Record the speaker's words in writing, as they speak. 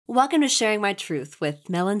Welcome to Sharing My Truth with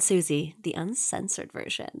Mel and Susie, the uncensored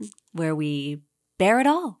version, where we bear it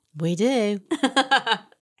all. We do.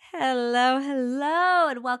 Hello,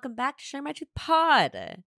 and welcome back to Sharing My Truth Pod.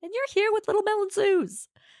 And you're here with little Mel and Suze.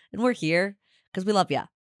 And we're here because we love you. And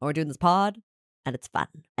we're doing this pod, and it's fun.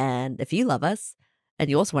 And if you love us, and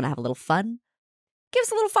you also want to have a little fun, give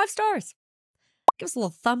us a little 5 stars. Give us a little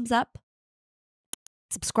thumbs up.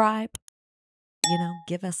 Subscribe.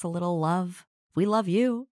 Give us a little love. We love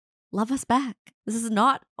you. Love us back. This is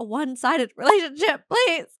not a one-sided relationship,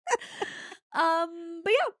 please. But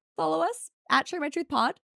yeah, follow us at Share My Truth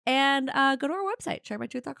Pod and go to our website,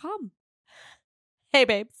 𝐿_mytruth.com. Hey,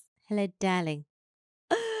 babes. Hello, darling.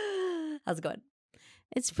 How's it going?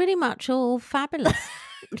 It's pretty much all fabulous.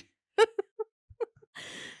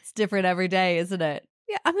 It's different every day, isn't it?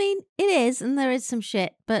 Yeah, I mean, it is, and there is some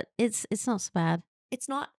shit, but it's not so bad. It's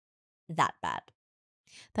not that bad.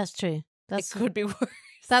 That's true. It could be worse.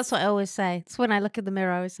 That's what I always say. It's when I look in the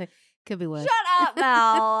mirror, I always say, could be worse. Shut up, Mel.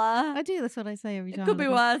 I do. That's what I say every time. It could be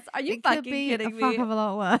worse. Are you fucking kidding me? It could be a fuck of a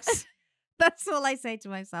lot worse. That's all I say to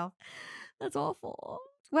myself. That's awful.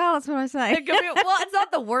 Well, that's what I say. It could be, well, it's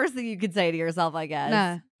not the worst thing you could say to yourself, I guess.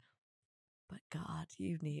 No. But God,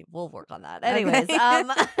 we'll work on that. Anyways,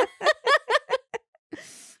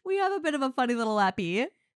 we have a bit of a funny little epi.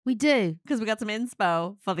 We do. Because we got some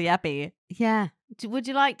inspo for the epi. Yeah. Would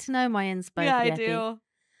you like to know my inspo? Yeah, for the I epi? do.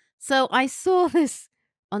 So I saw this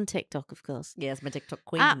on TikTok, of course. Yes, my TikTok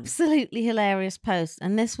queen. Absolutely hilarious post.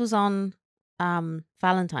 And this was on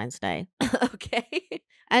Valentine's Day. Okay.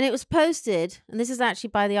 And it was posted, and this is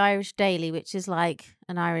actually by the Irish Daily, which is like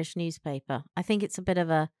an Irish newspaper. I think it's a bit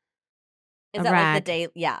of a Is that rag.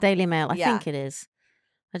 like the Daily Mail. I Yeah. think it is.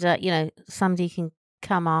 I don't, somebody can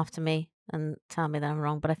come after me and tell me that I'm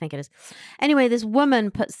wrong, but I think it is. Anyway, this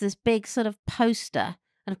woman puts this big sort of poster,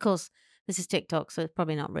 and of course, this is TikTok, so it's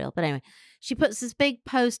probably not real. But anyway, she puts this big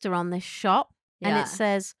poster on this shop, and it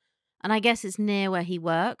says, and I guess it's near where he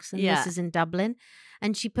works, and this is in Dublin.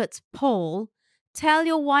 And she puts, Paul, tell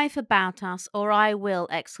your wife about us or I will, !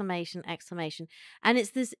 And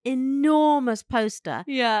it's this enormous poster.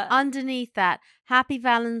 Yeah. Underneath that, Happy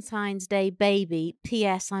Valentine's Day, baby.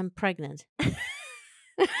 P.S. I'm pregnant.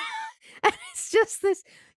 And it's just this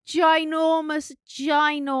ginormous,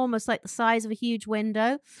 like the size of a huge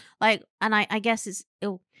window. Like, and I guess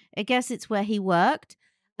it's where he worked.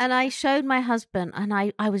 And I showed my husband, and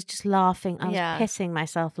I was just laughing. I was pissing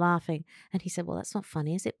myself laughing. And he said, well, that's not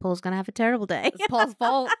funny, is it? Paul's going to have a terrible day. It's Paul's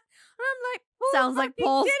fault. And I'm like, sounds like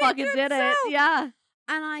Paul fucking did it. Yeah.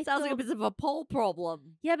 And I sounds like a bit of a Paul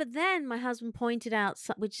problem. Yeah, but then my husband pointed out,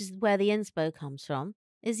 which is where the inspo comes from,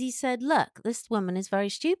 is he said, look, this woman is very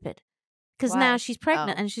stupid. Because now she's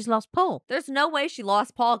pregnant and she's lost Paul. There's no way she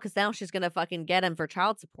lost Paul because now she's going to fucking get him for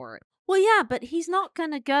child support. Well, yeah, but he's not going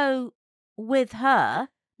to go with her.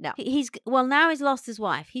 No. Now he's lost his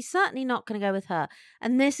wife. He's certainly not going to go with her.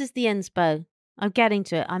 And this is the inspo. I'm getting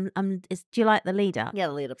to it. Do you like the lead up? Yeah,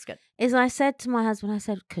 the lead up's good. I said to my husband,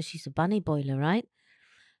 because she's a bunny boiler, right?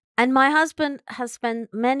 And my husband has spent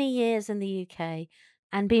many years in the UK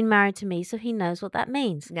and been married to me, so he knows what that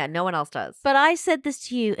means. Yeah, no one else does. But I said this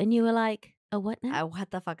to you, and you were like, oh, what now?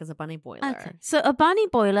 What the fuck is a bunny boiler? Okay. So a bunny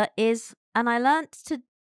boiler is, and I learnt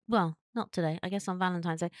well, not today, I guess on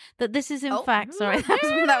Valentine's Day, that this is in fact, sorry,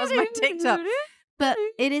 that was my TikTok. But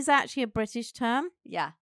it is actually a British term.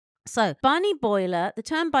 Yeah. So bunny boiler, the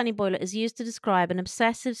term bunny boiler is used to describe an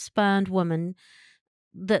obsessive, spurned woman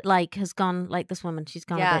that has gone, like this woman, she's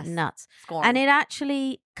gone a bit nuts. Scorn. And it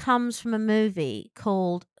actually comes from a movie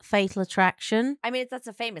called Fatal Attraction. I mean, that's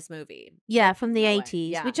a famous movie. Yeah, from the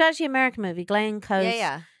 80s, which is actually an American movie,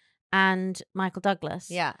 𝐤𝐤𝐤𝐞 and Michael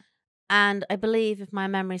Douglas. Yeah. And I believe, if my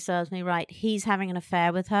memory serves me right, he's having an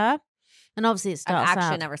affair with her. And obviously it starts out I've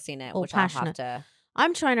actually never seen it, which passionate. I'll have to...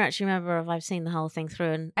 I'm trying to actually remember if I've seen the whole thing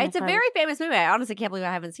through. And it's a very famous movie. I honestly can't believe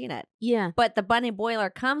I haven't seen it. Yeah. But the bunny boiler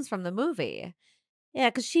comes from the movie. Yeah,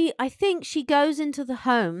 because I think she goes into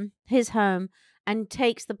his home, and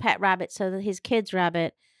takes the pet rabbit, so that his kid's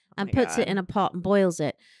rabbit, and puts it in a pot and boils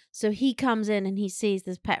it. So he comes in and he sees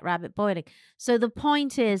this pet rabbit boiling. So the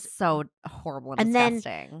point is, so horrible and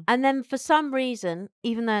disgusting. And then for some reason,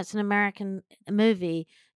 even though it's an American movie,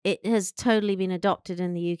 it has totally been adopted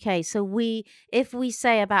in the UK. So if we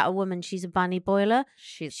say about a woman she's a bunny boiler,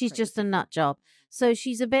 she's just a nut job. So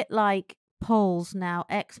she's a bit like Paul's now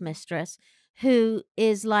ex-mistress, who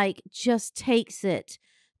is just takes it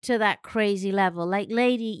to that crazy level.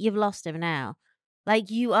 Lady, you've lost him now.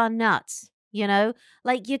 You are nuts. You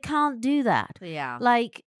can't do that. Yeah.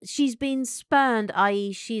 She's been spurned,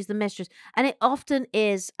 i.e. she's the mistress. And it often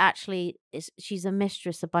is she's a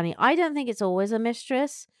mistress, a bunny. I don't think it's always a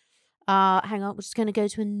mistress. hang on, we're just going to go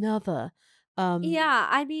to another. Yeah,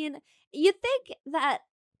 I mean, you think that.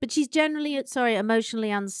 But she's generally, emotionally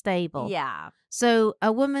unstable. Yeah. So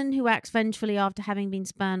a woman who acts vengefully after having been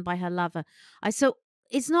spurned by her lover. So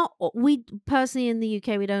it's not, we personally in the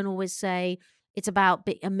UK, we don't always say it's about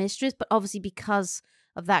a mistress, but obviously because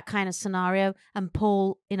of that kind of scenario and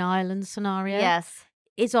Paul in Ireland's scenario. Yes.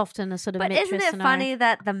 It's often a sort of mistress But isn't it scenario. funny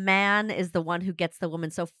that the man is the one who gets the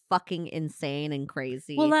woman so fucking insane and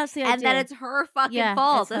crazy? Well, that's the idea. And then it's her fucking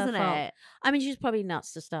fault, isn't it? I mean, she's probably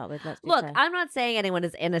nuts to start with. Let's be Look, fair. I'm not saying anyone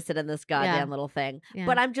is innocent in this goddamn little thing,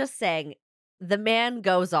 but I'm just saying the man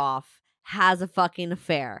goes off, has a fucking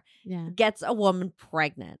affair, gets a woman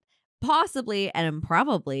pregnant, possibly and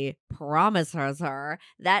probably promises her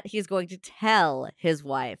that he's going to tell his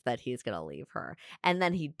wife that he's going to leave her. And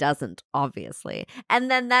then he doesn't, obviously. And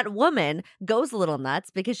then that woman goes a little nuts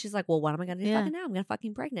because she's like, well, what am I going to do fucking now? I'm going to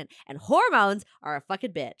fucking pregnant. And hormones are a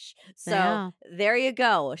fucking bitch. So there you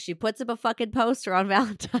go. She puts up a fucking poster on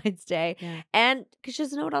Valentine's Day and because she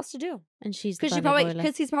doesn't know what else to do. And she's because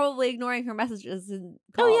he's probably ignoring her messages and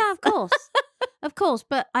calls. Oh, yeah, of course. Of course,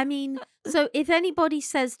 but I mean, so if anybody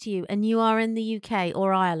says to you, and you are in the UK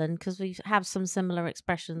or Ireland, because we have some similar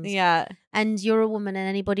expressions, and you're a woman and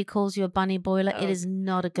anybody calls you a bunny boiler, it is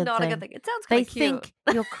not a good thing. Not a good thing. It sounds kind of cute. They think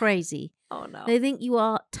you're crazy. Oh, no. They think you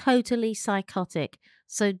are totally psychotic.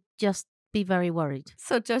 So just be very worried.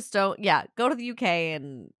 So just don't, go to the UK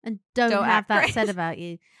and don't have that said about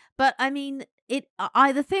you. But I mean,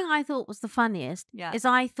 the thing I thought was the funniest is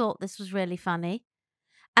I thought this was really funny.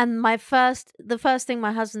 And the first thing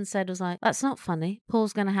my husband said was like, that's not funny.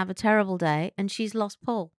 Paul's going to have a terrible day and she's lost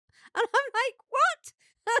Paul. And I'm like, what?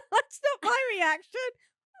 That's not my reaction.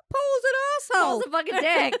 Paul's an arsehole. Paul's a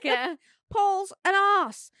fucking dick. Paul's an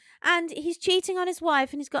arse. And he's cheating on his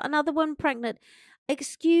wife and he's got another one pregnant.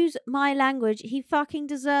 Excuse my language. He fucking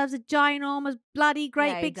deserves a ginormous bloody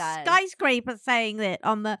great big skyscraper saying it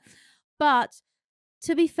on the... But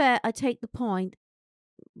to be fair, I take the point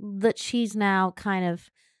that she's now kind of...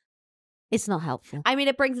 It's not helpful. I mean,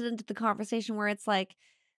 it brings it into the conversation where it's like,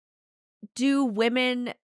 do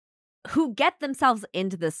women who get themselves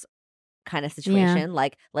into this kind of situation,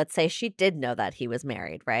 like, let's say she did know that he was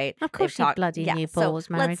married, right? Of course she bloody knew Paul was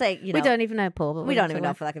married. Let's say, we don't even know Paul. But we don't even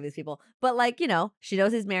know for that of these people. But like, she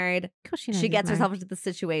knows he's married. Of course she knows she gets herself into the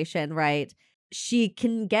situation, right? She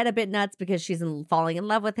can get a bit nuts because she's falling in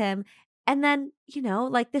love with him. And then,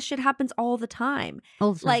 like, this shit happens all the time.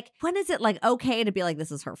 Like, when is it, like, okay to be like,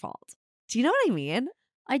 this is her fault? Do you know what I mean?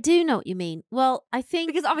 I do know what you mean. Well, I think...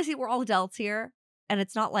 Because obviously we're all adults here, and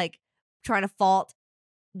it's not like trying to fault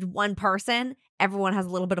one person. Everyone has a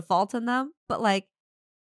little bit of fault in them. But, like,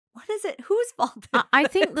 what is it? Whose fault is I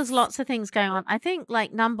think there's lots of things going on. I think,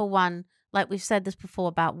 like, number one, like we've said this before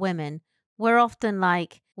about women, we're often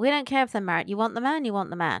like, we don't care if they're married. You want the man, you want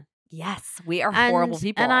the man. Yes, we are horrible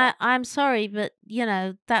people. And I'm sorry, but,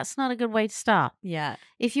 that's not a good way to start. Yeah.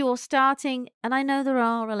 If you're starting, and I know there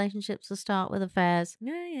are relationships that start with affairs.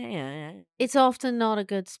 Yeah. It's often not a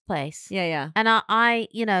good place. Yeah. And I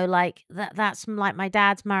like, that's like my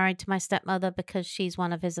dad's married to my stepmother because she's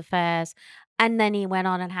one of his affairs. And then he went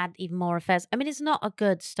on and had even more affairs. I mean, it's not a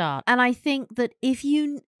good start. And I think that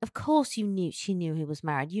of course she knew he was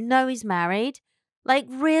married. He's married. Like,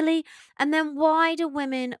 really? And then why do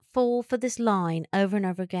women fall for this line over and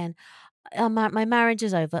over again? My marriage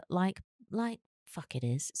is over. Like, fuck it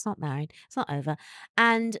is. It's not married. It's not over.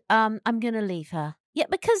 And I'm going to leave her. Yeah,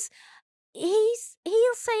 because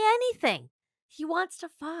he'll say anything. He wants to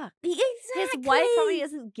fuck. Exactly. His wife probably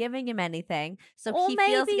isn't giving him anything, so or he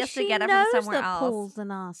feels he has to get her from somewhere else. Paul's an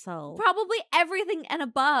arsehole. Probably everything and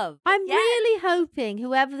above. I'm really hoping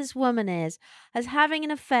whoever this woman is having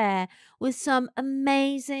an affair with some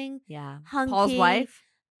amazing, hunky... Paul's wife?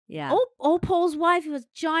 Yeah. Or Paul's wife who has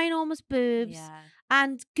ginormous boobs. Yeah.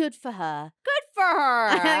 And good for her. Good for her.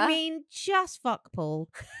 I mean, just fuck Paul.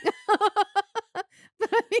 But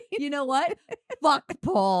I mean, you know what? Fuck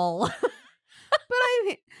Paul. But I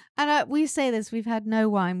mean, and we say this, we've had no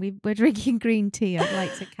wine. We're drinking green tea. I'd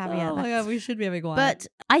like to caveat that. Oh my God, we should be having wine. But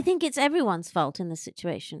I think it's everyone's fault in this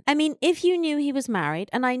situation. I mean, if you knew he was married,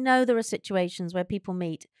 and I know there are situations where people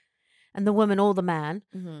meet and the woman or the man,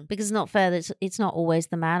 because it's not fair that it's not always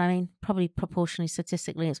the man. I mean, probably proportionally,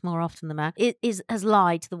 statistically, it's more often the man. Has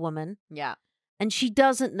lied to the woman. Yeah. And she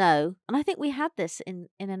doesn't know. And I think we had this in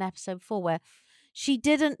an episode before where she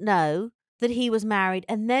didn't know that he was married,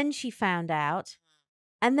 and then she found out,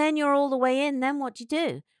 and then you're all the way in, then what do you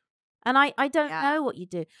do? And I don't know what you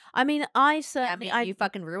do. I mean, you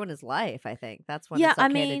fucking ruin his life, I think. That's when it's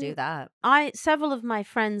okay to do that. Several of my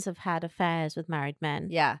friends have had affairs with married men.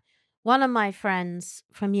 Yeah. One of my friends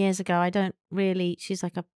from years ago, she's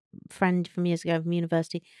like a friend from years ago from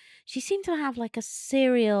university. She seemed to have like a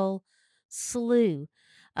serial slew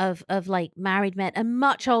of like married men and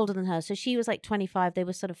much older than her. So she was like 25, they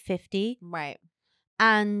were sort of 50. Right.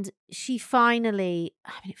 And she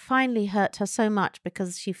it finally hurt her so much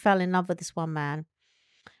because she fell in love with this one man.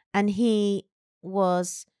 And he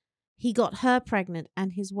got her pregnant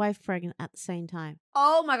and his wife pregnant at the same time.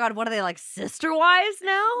 Oh my God. What are they, like sister wives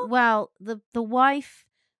now? Well, the wife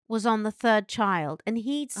was on the third child and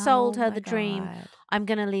he'd sold her the dream. I'm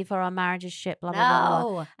going to leave her. Our marriage is shit, blah, blah, blah,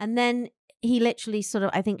 blah. And then he literally sort of,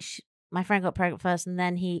 I think my friend got pregnant first and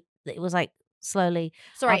then it was like slowly.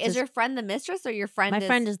 Sorry, is your friend the mistress or your friend? My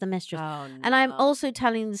friend is the mistress. Oh, no. And I'm also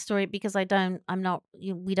telling the story because we don't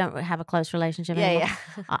have a close relationship anymore.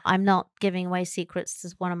 Yeah. I'm not giving away secrets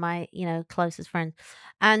as one of my, closest friends.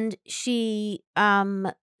 And she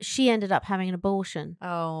ended up having an abortion.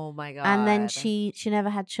 Oh my God. And then she never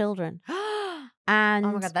had children. And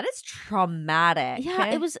oh my God, that is traumatic. Yeah,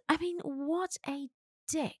 it was, what a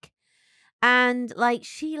dick. And like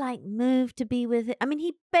she moved to be with it.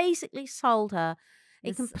 He basically sold her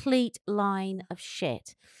a complete line of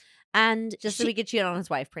shit. And just so he could cheat on his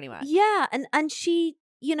wife, pretty much. Yeah. And she,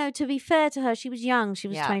 to be fair to her, she was young. She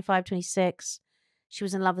was 25, 26. She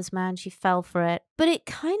was in love with this man. She fell for it. But it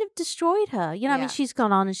kind of destroyed her. She's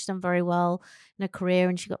gone on and she's done very well in her career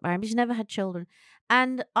and she got married, but she never had children.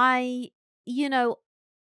 And I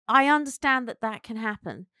understand that can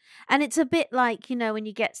happen. And it's a bit like, when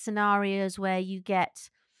you get scenarios where you get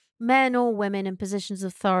men or women in positions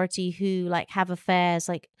of authority who like have affairs,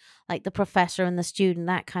 like the professor and the student,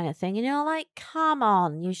 that kind of thing. And you're like, come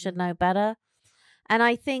on, you should know better. And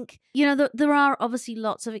I think, there are obviously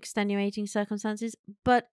lots of extenuating circumstances,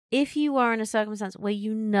 but if you are in a circumstance where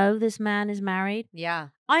this man is married, yeah,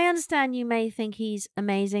 I understand you may think he's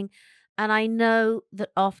amazing. And I know that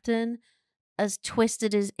often, as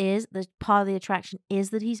twisted as is, the part of the attraction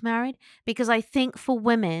is that he's married. Because I think for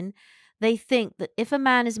women, they think that if a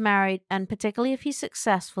man is married, and particularly if he's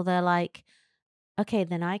successful, they're like, okay,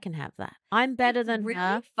 then I can have that. I'm better than really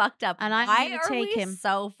her. Fucked up. And I'm going to take him.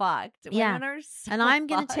 So fucked. Yeah. Women are so and I'm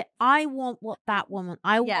going to I want what that woman.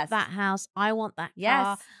 I want yes. that house. I want that car.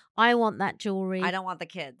 Yes. I want that jewelry. I don't want the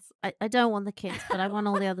kids. I don't want the kids, but I want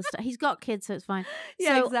all the other stuff. He's got kids, so it's fine.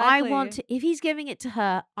 Yeah, so exactly. I want to, if he's giving it to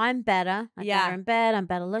her, I'm better. I'm better in bed. I'm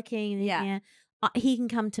better looking. Yeah. He can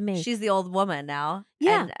come to me. She's the old woman now.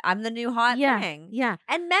 Yeah. And I'm the new hot thing. Yeah.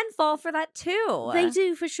 And men fall for that too. They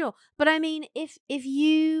do, for sure. But if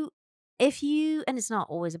you, and it's not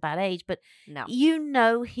always about age, but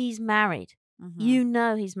no. He's married.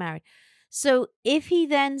 Mm-hmm. He's married. So if he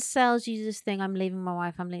then sells you this thing, I'm leaving my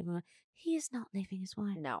wife, he is not leaving his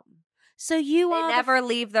wife. No. So they never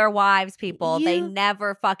leave their wives, people. They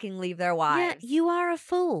never fucking leave their wives. Yeah, you are a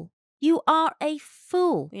fool. You are a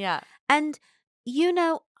fool. Yeah. And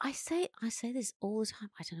I say this all the time.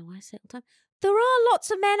 I don't know why I say it all the time. There are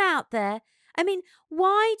lots of men out there.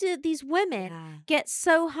 Why do these women get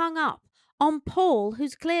so hung up on Paul,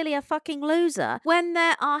 who's clearly a fucking loser, when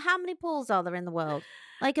there are, how many Pauls are there in the world?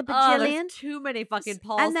 Like a bajillion? There's too many fucking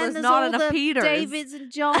Pauls. And then there's not all enough the Peters. Davids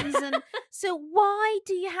and Johns. And so why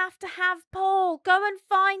do you have to have Paul? Go and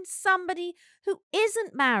find somebody who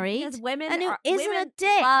isn't married. Because women and who isn't a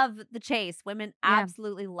dick. Love the chase. Women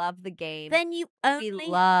absolutely love the game. Then you only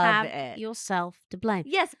have yourself to blame.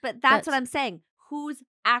 Yes, but that's what I'm saying. Whose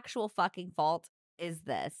actual fucking fault is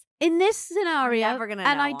this? In this scenario, I'm never gonna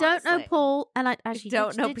and know, I don't know honestly. Paul, and I actually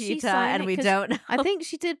don't know Peter, and we don't know. I think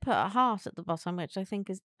she did put a heart at the bottom, which I think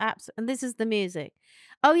is absolute. And this is the music.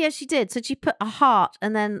 Oh yeah, she did. So she put a heart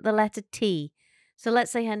and then the letter T. So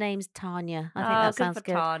let's say her name's Tanya. I think that sounds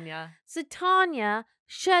good. Tanya. So Tanya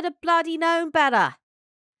should have bloody known better.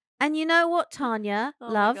 And you know what, Tanya,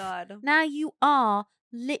 love? My God. Now you are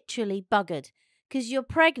literally buggered because you're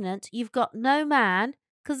pregnant. You've got no man.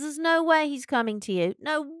 Because there's no way he's coming to you.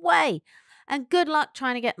 No way. And good luck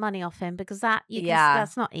trying to get money off him because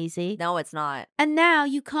that's not easy. No, it's not. And now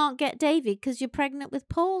you can't get David because you're pregnant with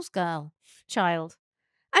Paul's child.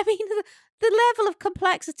 The level of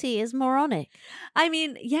complexity is moronic.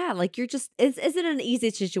 Like you're just, isn't an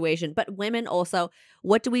easy situation. But women also,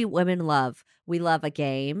 what do we women love? We love a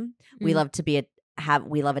game. We love to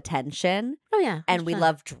we love attention. Oh, yeah. And we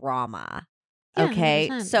love drama. Yeah, okay,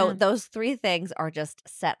 100%, so those three things are just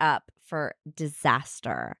set up for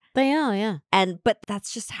disaster. They are, yeah. But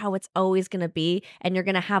that's just how it's always going to be. And you're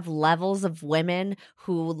going to have levels of women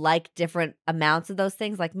who like different amounts of those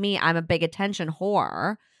things. Like me, I'm a big attention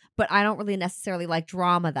whore, but I don't really necessarily like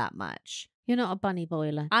drama that much. You're not a bunny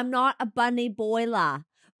boiler. I'm not a bunny boiler.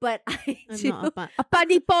 But I I'm do. not a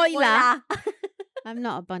bunny boiler. Voila. I'm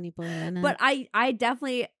not a bunny boiler. No. But I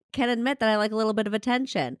definitely can admit that I like a little bit of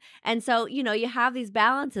attention. And so, you have these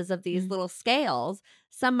balances of these little scales.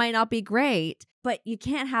 Some might not be great, but you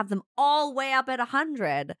can't have them all way up at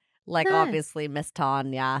 100. Like, No. obviously, Miss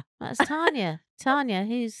Tanya. That's Tanya. Tanya,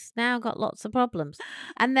 who's now got lots of problems.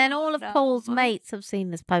 And then all of No. Paul's mates have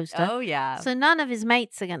seen this poster. Oh, yeah. So none of his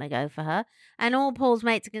mates are going to go for her. And all Paul's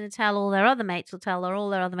mates are going to tell all their other mates will tell her all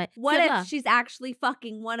their other mates. What Good if luck. she's actually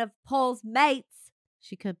fucking one of Paul's mates?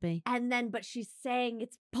 She could be. And then, but she's saying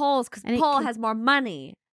it's Paul's because And it Paul could- has more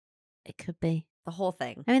money. It could be. The whole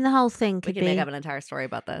thing. I mean, the whole thing We could can be. make up an entire story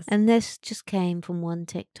about this. And this just came from one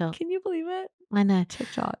TikTok. Can you believe it? I know.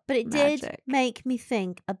 TikTok. But it did magic. make me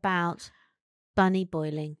think about bunny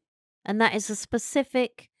boiling. And that is a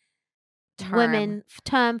specific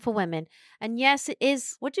term for women. And yes, it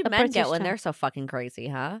is. What do a men get British when term. they're so fucking crazy,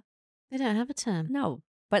 huh? They don't have a term. No,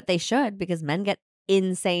 but they should because men get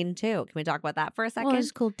insane too. Can we talk about that for a second? Well,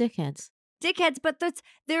 it's called dickheads. Dickheads, but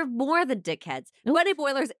they're more than dickheads. Nope. Bunny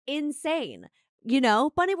boiler's insane.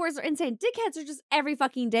 Bunny boilers are insane. Dickheads are just every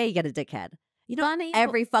fucking day you get a dickhead.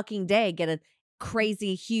 Every fucking day get a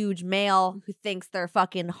crazy huge male who thinks they're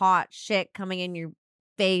fucking hot shit coming in your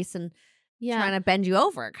face and trying to bend you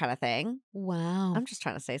over kind of thing. Wow. I'm just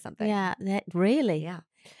trying to say something. Yeah, really? Yeah.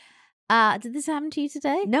 Did this happen to you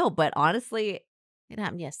today? No, but honestly, It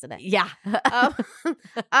happened yesterday. yeah.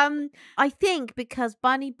 I think because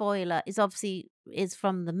bunny boiler is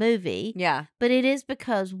from the movie, Yeah. but it is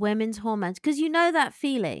because women's hormones, because that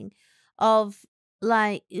feeling of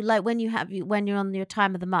like when you're on your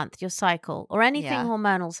time of the month, your cycle or anything Yeah.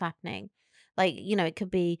 hormonal's happening, like it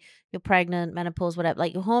could be you're pregnant, menopause, whatever,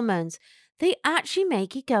 like your hormones, they actually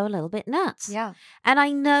make you go a little bit nuts. Yeah. And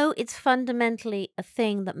I know it's fundamentally a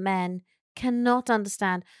thing that men cannot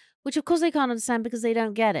understand, which of course they can't understand because they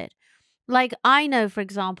don't get it. Like I know, for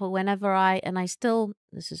example, whenever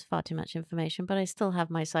this is far too much information, but I still have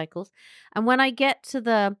my cycles. And when I get to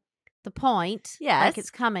the point, Yes. like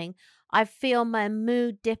it's coming, I feel my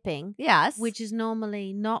mood dipping, Yes. which is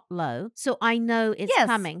normally not low. So I know it's Yes.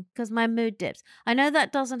 coming because my mood dips. I know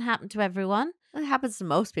that doesn't happen to everyone. It happens to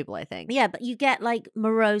most people, I think. Yeah, but you get like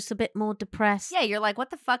morose, a bit more depressed. Yeah, you're like, what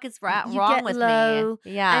the fuck is You wrong get with low,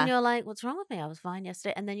 me? Yeah. And you're like, what's wrong with me? I was fine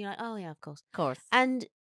yesterday. And then you're like, oh yeah, of course. Of course. And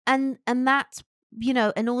that's,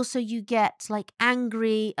 and also you get like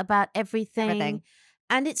angry about everything.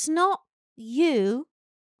 And it's not you,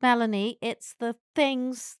 Melanie, it's the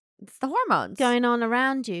things It's the hormones. going on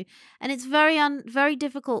around you. And it's very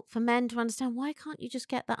difficult for men to understand, why can't you just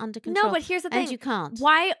get that under control? No, but here's the thing. And you can't.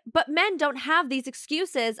 Why? But men don't have these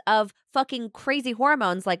excuses of fucking crazy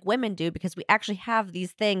hormones like women do because we actually have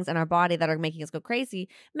these things in our body that are making us go crazy.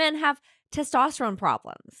 Men have testosterone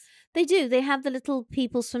problems. They do. They have the little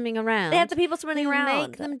people swimming around. They have the people swimming who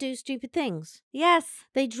around. make them do stupid things. Yes.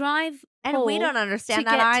 They drive And we Paul don't understand to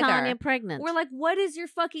that get either. Tanya pregnant. We're like, what is your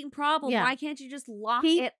fucking problem? Yeah. Why can't you just lock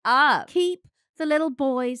Keep- it up? Keep the little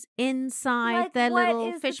boys inside Like, their what little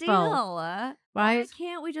is the fishbowl. deal? Why Right?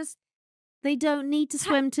 can't we just They don't need to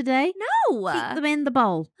swim today. no? Keep them in the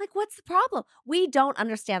bowl. Like, what's the problem? We don't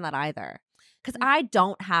understand that either. Because I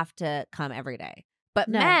don't have to come every day. But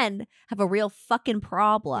No. men have a real fucking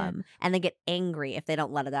problem and they get angry if they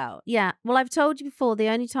don't let it out. Yeah. Well, I've told you before, the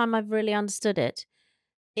only time I've really understood it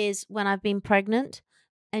is when I've been pregnant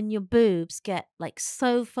and your boobs get like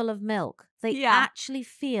so full of milk. They Yeah. actually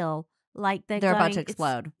feel like they're about to it's-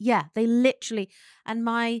 explode. Yeah, they literally. And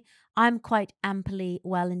I'm quite amply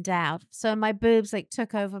well endowed. So my boobs like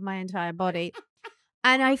took over my entire body.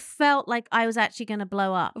 And I felt like I was actually going to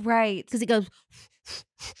blow up. Right. Because it goes.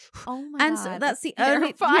 Oh my And God. so that's the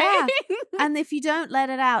only. Terrifying. Yeah. And if you don't let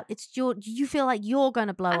it out, you feel like you're going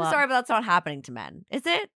to blow I'm up. sorry, but that's not happening to men. Is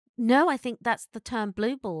it? No, I think that's the term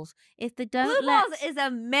blue balls. If they don't Blue let. balls is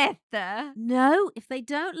a myth. No, if they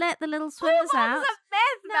don't let the little Blue swimmers balls out. is a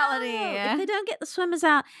myth, Melanie. If they don't get the swimmers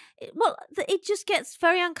out, it just gets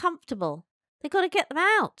very uncomfortable. They got to get them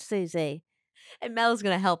out, Susie. And Mel's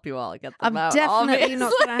going to help you all get I'm them out. definitely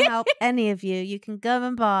not going obviously. to help any of you. You can go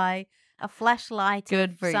and buy a fleshlight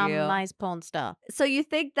Good of for some you. nice porn star. So you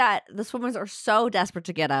think that the swimmers are so desperate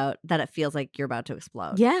to get out that it feels like you're about to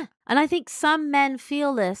explode? Yeah. And I think some men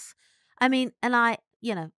feel this. I mean, and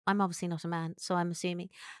I'm obviously not a man, so I'm assuming.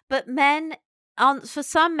 But for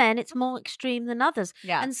some men, it's more extreme than others.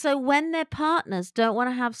 Yeah. And so when their partners don't want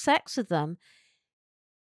to have sex with them,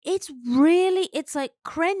 it's like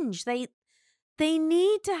cringe. They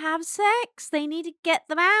need to have sex. They need to get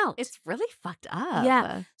them out. It's really fucked up.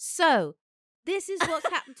 Yeah. So this is what's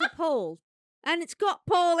happened to Paul. And it's got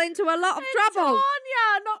Paul into a lot of It's trouble.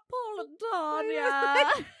 Tanya, not Paul and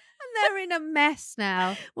Tanya. And they're in a mess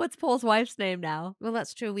now. What's Paul's wife's name now? Well,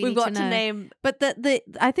 that's true. We've need got to to know. name. But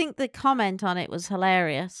I think the comment on it was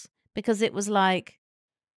hilarious because it was like,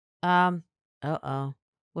 wouldn't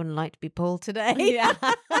like to be Paul today. Yeah.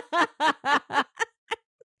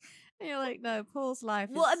 And you're like, no, Paul's life.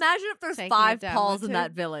 Well, is imagine if there's taking it 5 down Pauls the in tube.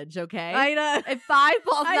 that village, okay? I know. If 5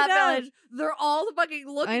 Pauls in I that know. village, they're all fucking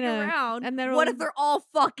looking know. around. And they're what all- if they're all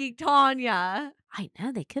fucking Tanya? I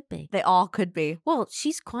know they could be. They all could be. Well,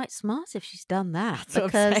 she's quite smart if she's done that That's what I'm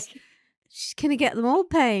because saying. she's going to get them all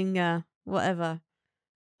paying whatever.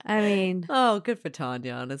 I mean, Oh, good for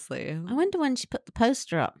Tanya, honestly. I wonder when she put the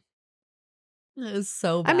poster up. It was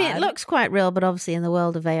so bad. I mean, it looks quite real, but obviously in the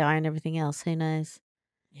world of AI and everything else, who knows?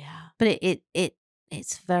 Yeah. But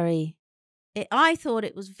it's very. I thought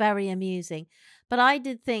it was very amusing, but I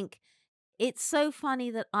did think it's so funny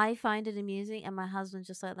that I find it amusing, and my husband's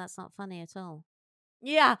just like, that's not funny at all.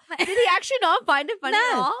 Yeah. Did he actually not find it funny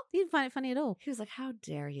at all? He didn't find it funny at all. He was like, how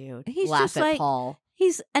dare you He's laugh just at like- Paul?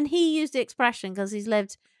 And he used the expression because he's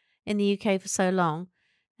lived in the UK for so long,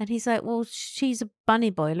 and he's like, well, she's a bunny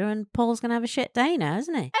boiler, and Paul's gonna have a shit day now,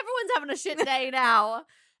 isn't he? Everyone's having a shit day now.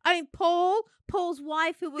 I mean, Paul's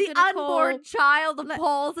wife, who we're The gonna unborn call, child of Let-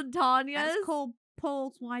 Paul's and Tanya's. let's call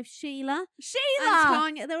Paul's wife Sheila. And Sheila.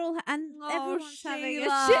 Tanya, they're all, and Oh, everyone's having Sheila.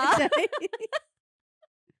 a shit day.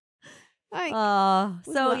 Like,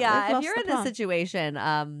 So we've yeah, if lost you're the in this plot. situation,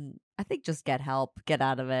 I think just get help, get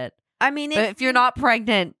out of it. I mean, But if you're not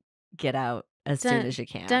pregnant, get out as soon Don't- as you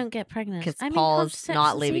can. don't get pregnant. 'Cause I mean, Paul's not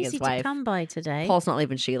contraception's leaving his easy wife. to come by today. Paul's not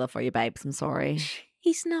leaving Sheila for you, babes. I'm sorry.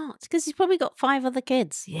 He's not, because he's probably got 5 other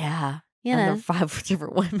kids. Yeah, You and know, they're 5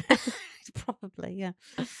 different women. probably,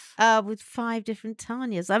 yeah. With 5 different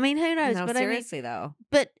Tanyas. I mean, who knows? No, but I mean, seriously though.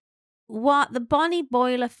 but what the bunny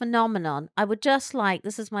boiler phenomenon, I would just like,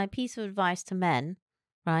 this is my piece of advice to men,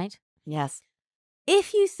 right? Yes,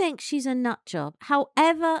 If you think she's a nut job,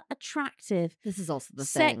 however attractive, this is also the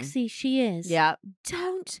thing. sexy she is, Yeah.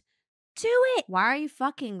 don't do it. Why are you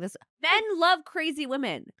fucking this? Men love crazy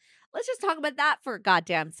women. Let's just talk about that for a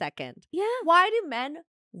goddamn second. Yeah. Why do men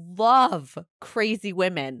love crazy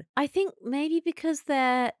women? I think maybe because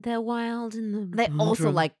they're wild in the They also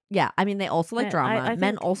bedroom. like, I mean, they also like Yeah, drama. I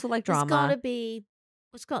Men think also like It's drama. got to be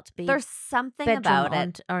There's something bedroom about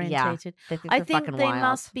it. orientated. They think I they're think fucking they wild.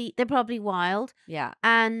 must be. They're probably wild, Yeah.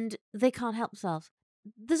 and they can't help themselves.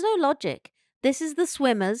 There's no logic. This is the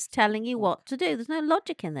swimmers telling you what to do. There's no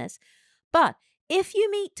logic in this. But if you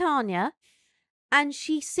meet Tanya, and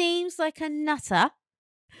she seems like a nutter,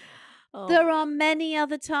 there are many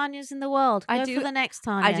other Tanyas in the world. I Go do- for the next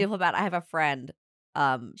Tanya. I do feel bad. I have a friend.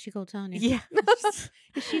 She called Tanya. Yeah.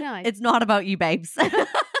 Is she nice? It's not about you, babes.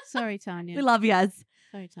 Sorry, Tanya. We love yous.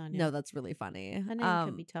 Sorry, Tanya. No, that's really funny. Her name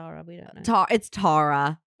could be Tara. We don't know. It's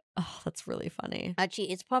Tara. Oh, that's really funny.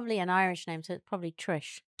 Actually, it's probably an Irish name, so it's probably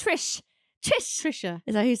Trish. Trish. Trisha,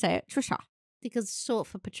 Is that how you say it? Trisha. because it's short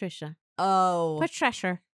for Patricia. Oh,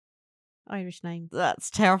 Patricia. Irish name. that's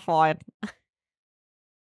terrifying.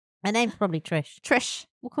 Her name's probably Trish. Trish.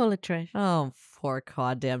 We'll call her Trish. Oh, poor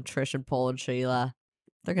goddamn Trish and Paul and Sheila.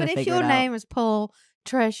 They're gonna But if figure your it name is Paul,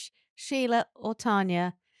 Trish, Sheila, or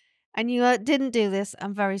Tanya, and you didn't do this,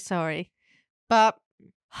 I'm very sorry. But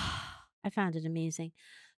I found it amusing.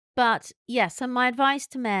 But yes, so my advice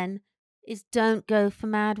to men is don't go for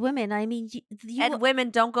mad women. I mean, you out. And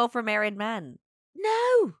women don't go for married men.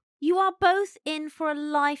 no, you are both in for a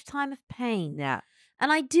lifetime of pain. Yeah.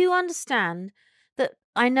 And I do understand that.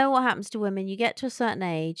 I know what happens to women. You get to a certain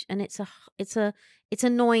age, and it's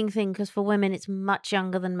annoying thing because for women it's much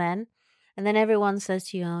younger than men, and then everyone says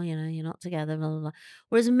to you, "Oh, you know, you're not together." Blah blah blah.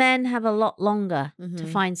 Whereas men have a lot longer to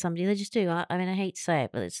Mhm. find somebody. They just do. I mean, I hate to say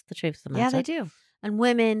it, but it's the truth of the matter. Yeah, they do. And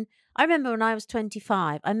women, I remember when I was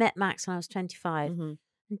 25. I met Max when I was 25. Mhm.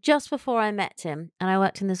 And just before I met him, and I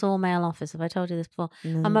worked in this all male office. Have I told you this before?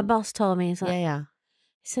 And my boss told me, he's like, yeah.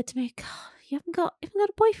 he said to me, "God, you haven't got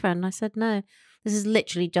a boyfriend?" And I said, "No." This is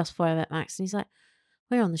literally just before I met Max. And he's like,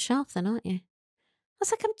 "We're on the shelf then, aren't you?" I was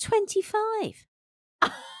like, "I'm 25.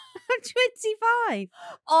 I'm 25.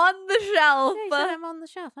 On the shelf. Yeah, he said, "I'm on the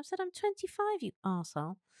shelf." I said, "I'm 25, you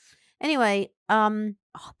arsehole." Anyway, on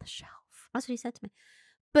the shelf. that's what he said to me.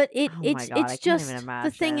 But Oh my it's God, I it's can't just even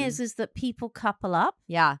the thing imagine. is that people couple up,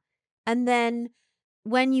 Yeah. and then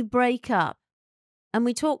when you break up, and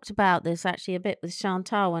we talked about this actually a bit with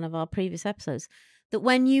Chantal, one of our previous episodes, that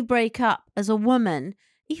when you break up as a woman,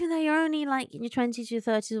 even though you're only like in your 20s, your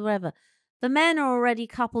 30s, or whatever, the men are already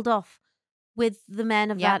coupled off with the men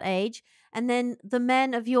of Yeah. that age. And then the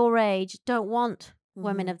men of your age don't want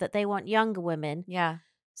women Mhm. of that. They want younger women. Yeah.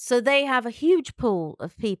 So they have a huge pool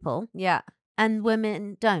of people Yeah. and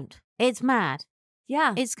women don't. It's mad.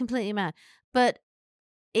 Yeah. It's completely mad. But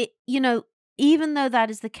it, even though that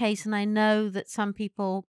is the case, and I know that some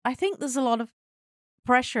people, I think there's a lot of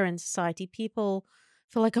pressure in society. People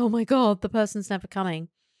feel like, oh my God, the person's never coming.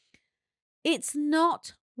 It's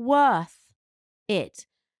not worth it.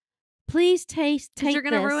 Please take you're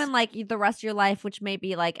going to this. ruin like the rest of your life, which may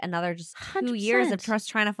be like another just 2 years of 100%. just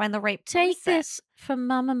trying to find the right Take person. this from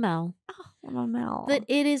Mama Mel. Oh, Mama Mel. That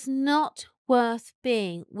it is not worth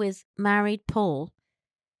being with married Paul.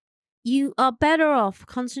 You are better off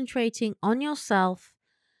concentrating on yourself,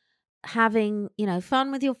 having,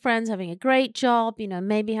 fun with your friends, having a great job,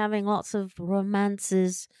 maybe having lots of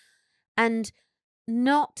romances, and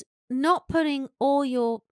not putting all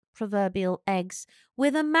your proverbial eggs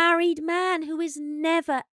with a married man who is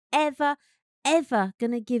never, ever, ever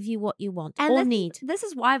going to give you what you want or need. This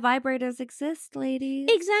is why vibrators exist, ladies.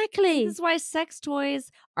 Exactly. This is why sex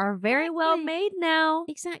toys are very well made now.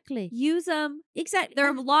 Exactly. Use them. Exactly.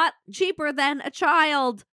 They're a lot cheaper than a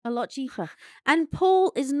child. A lot cheaper. And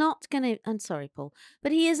Paul is not going to, I'm sorry, Paul,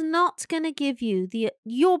 but he is not going to give you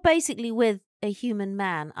you're basically with a human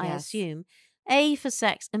man, I assume. A, for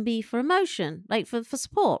sex, and B, for emotion, like for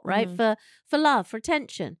support, right? For love, for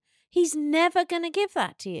attention. He's never going to give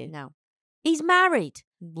that to you. No. He's married.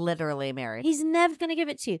 Literally married. He's never going to give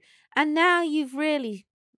it to you. And now you've really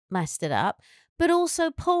messed it up. But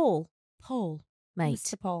also Paul, mate.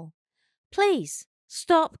 Mr. Paul. Please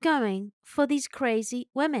stop going for these crazy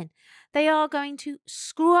women. They are going to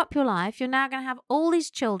screw up your life. You're now going to have all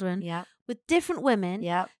these children with different women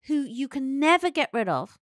who you can never get rid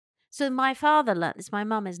of. So my father learnt this. My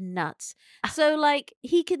mum is nuts. So like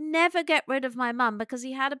he could never get rid of my mum because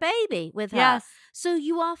he had a baby with her. Yes. So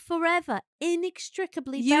you are forever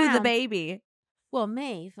inextricably bound. You, the baby. Well,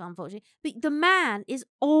 me, unfortunately. But the man is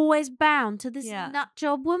always bound to this nut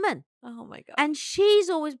job woman. Oh my God. And she's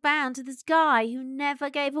always bound to this guy who never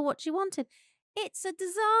gave her what she wanted. It's a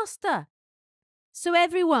disaster. So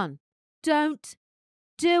everyone, don't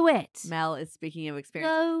do it. Mel is speaking of experience.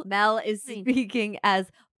 No. Mel is speaking as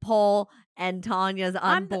Paul and Tanya's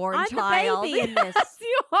unborn child. I'm the baby in this. Yes,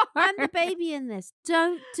 you are. I'm the baby in this.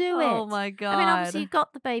 Don't do it. Oh my God. I mean, obviously you've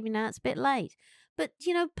got the baby now. It's a bit late. But,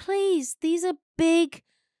 please, these are big,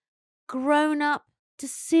 grown-up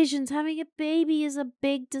decisions. Having a baby is a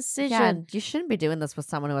big decision. Yeah, you shouldn't be doing this with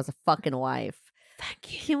someone who has a fucking wife.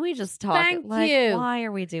 Thank you. Can we just talk? Thank you. Why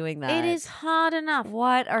are we doing that? It is hard enough.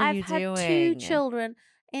 What are you doing? I've had 2 children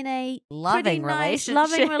in a loving relationship.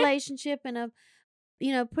 Loving relationship in a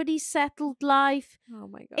pretty settled life. Oh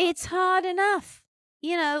my God. It's hard enough.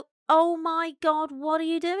 Oh my God, what are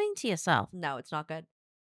you doing to yourself? No, it's not good.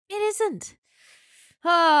 It isn't.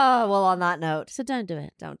 Oh, well, on that note. So don't do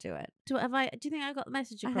it. Don't do it. Do you think I got the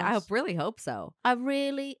message across? I really hope so. I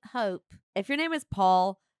really hope. If your name is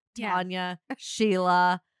Paul, Tanya,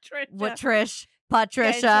 Sheila, Trish,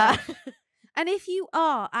 Patricia. And if you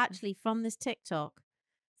are actually from this TikTok,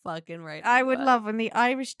 fucking right. I would love in the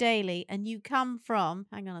Irish Daily, and you come from.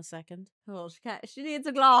 Hang on a second. Oh, she needs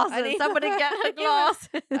a glasses. Somebody get her glasses.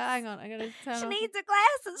 Hang on, I gotta turn. She off needs her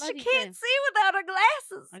glasses. She can't see without her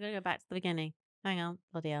glasses. I gotta go back to the beginning. Hang on,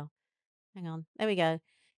 bloody hell. Hang on. There we go.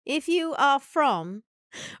 If you are from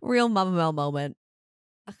real Mama Mel moment.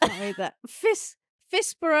 I can't read that.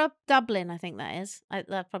 Fispera, Dublin, I think that is.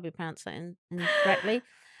 I've probably pronounced that incorrectly.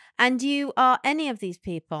 And you are any of these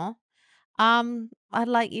people, I'd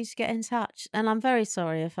like you to get in touch. And I'm very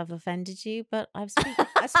sorry if I've offended you, but I speak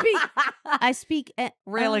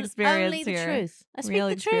real experience only the here. truth. I speak real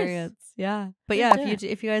the experience. Truth. Yeah. But yeah,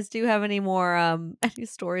 if you guys do have any more any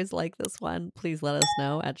stories like this one, please let us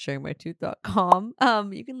know at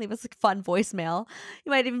sharingmytruth.com. You can leave us a fun voicemail.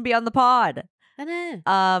 You might even be on the pod. I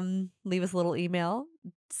know. Leave us a little email.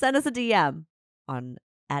 Send us a DM on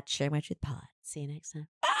at sharingmytruthpod. See you next time.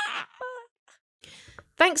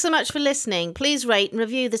 Thanks so much for listening. Please rate and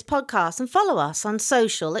review this podcast and follow us on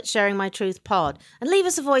social at Sharing My Truth Pod, and leave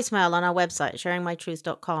us a voicemail on our website,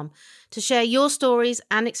 sharingmytruth.com, to share your stories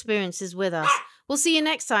and experiences with us. We'll see you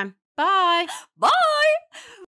next time. Bye. Bye.